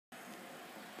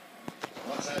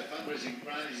also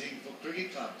fundraising for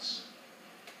cricket clubs.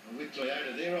 And with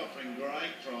Toyota, they're offering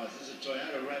great prizes: a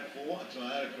Toyota RAV4, a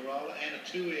Toyota Corolla, and a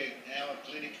 2-hour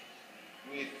clinic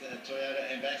with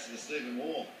Toyota Ambassador Stephen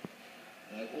Waugh.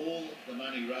 All the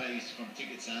money raised from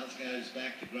ticket sales goes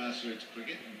back to grassroots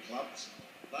cricket and clubs.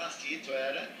 Last year,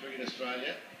 Toyota Cricket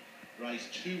Australia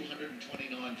raised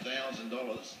 $229,000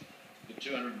 for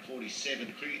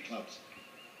 247 cricket clubs.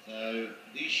 So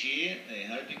this year, they're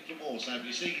hoping for more. So if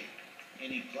you see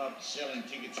any clubs selling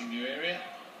tickets in your area,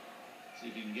 see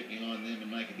if you can get behind them and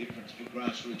make a difference for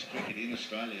grassroots cricket in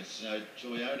Australia. So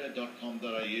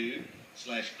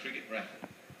toyota.com.au/cricket raffle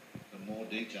for more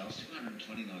details.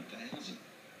 229,000.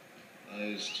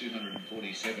 Those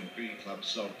 247 cricket clubs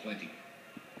sold plenty.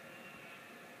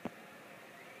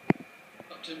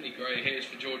 Not too many grey hairs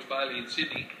for George Bailey in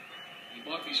Sydney. He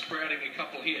might be sprouting a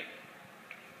couple here.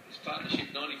 His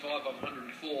partnership 95 of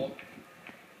 104.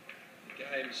 The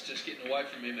game's just getting away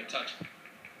from him a touch.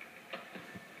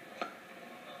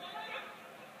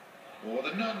 Well,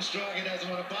 the non-striker doesn't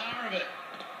want a bar of it.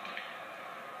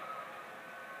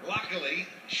 Luckily,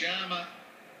 Sharma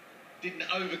didn't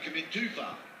overcommit too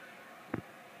far.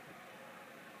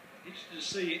 Interested to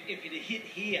see if he'd hit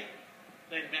here,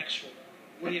 then Maxwell,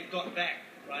 would he have got back,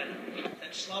 right?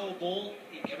 That slower ball,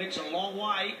 he commits a long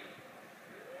way.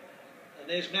 And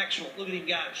there's Maxwell, look at him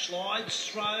go. Slides,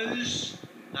 throws.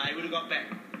 No, he would have got back.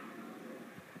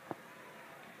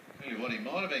 Tell you what, he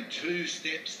might have been 2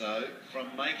 steps, though,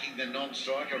 from making the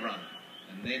non-striker run.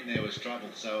 And then there was trouble,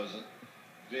 so it was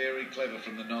very clever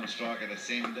from the non-striker to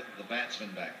send the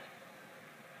batsman back.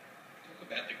 Talk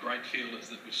about the great fielders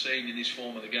that we've seen in this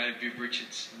form of the game. Viv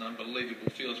Richards, an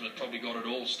unbelievable fieldsman, probably got it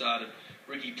all started.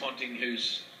 Ricky Ponting,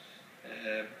 who's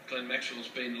Glenn Maxwell's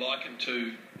been likened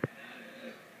to.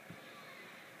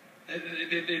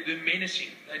 They're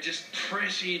menacing. They just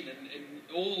press in, and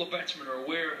all the batsmen are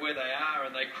aware of where they are,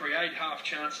 and they create half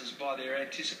chances by their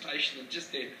anticipation and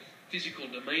just their physical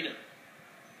demeanour.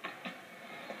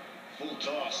 Full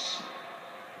toss.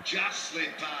 Just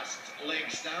slid past leg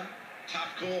stump.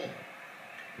 Tough call.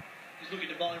 He's looking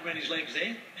to bowl him around his legs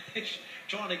there. He's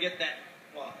trying to get that,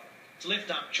 well, it's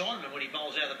left arm Chinaman when he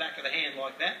bowls out of the back of the hand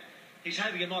like that. He's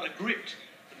hoping he might have gripped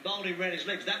and bowled him around his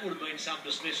legs. That would have been some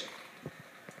dismissal.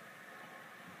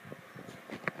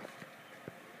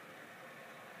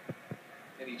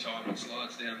 Any time it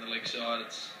slides down the leg side,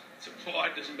 it's a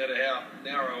wide, doesn't matter how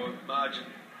narrow a margin.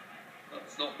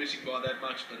 It's not missing by that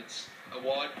much, but it's a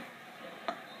wide.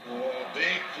 Oh,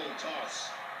 big full toss.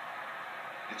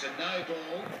 It's a no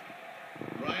ball.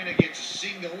 Rayner gets a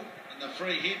single, and the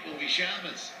free hit will be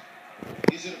Sharma's.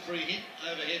 Is it a free hit?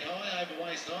 Overhead high, over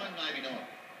waist high? Maybe not.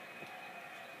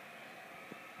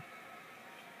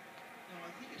 No, I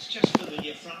think it's just for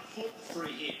the front foot, the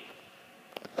free hit.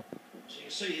 So you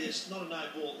can see there's not a no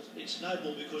ball. It's a no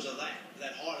ball because of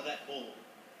that height of that ball.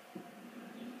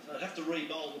 So they'll have to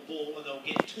re-bowl the ball and they'll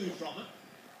get 2 from it.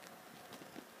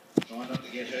 Try not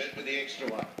to get hurt with the extra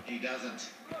one. He doesn't.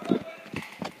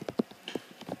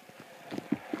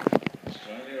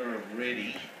 Australia are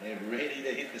ready. They're ready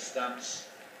to hit the stumps.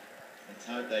 Let's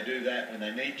hope they do that when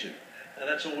they need to. And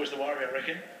that's always the worry, I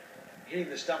reckon. Hitting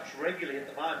the stumps regularly at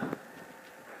the moment.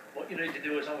 What you need to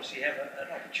do is obviously have an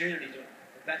opportunity to.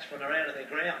 The batsmen are out of their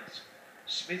grounds.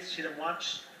 Smith's hit them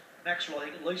once. Maxwell, I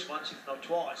think, at least once, if not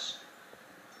twice.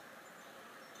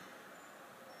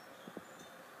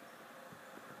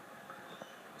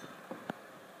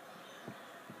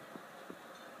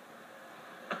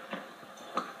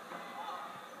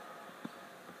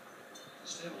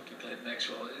 Just have a look at Glenn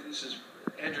Maxwell. This is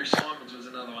Andrew Simons was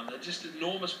another one. They're just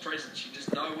enormous presence. You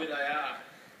just know where they are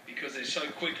because they're so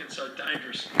quick and so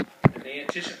dangerous. And the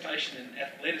anticipation and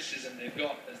athleticism they've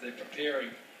got as they're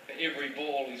preparing for every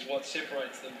ball is what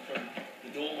separates them from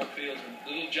the normal fieldsmen.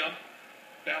 Little jump,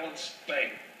 balance,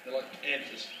 bang. They're like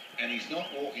antlers. And he's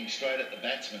not walking straight at the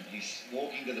batsman. He's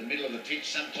walking to the middle of the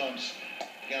pitch, sometimes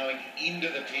going into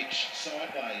the pitch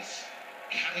sideways,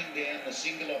 cutting down the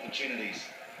single opportunities.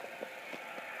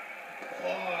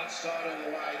 Oh, it's side of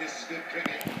the way. This is good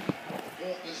cricket.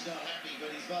 Faulkner's not happy,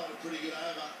 but he's bowled a pretty good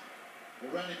over. The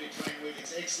run in between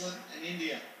wickets excellent, and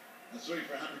India, a 3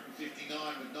 for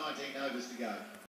 159 with 19 overs to go.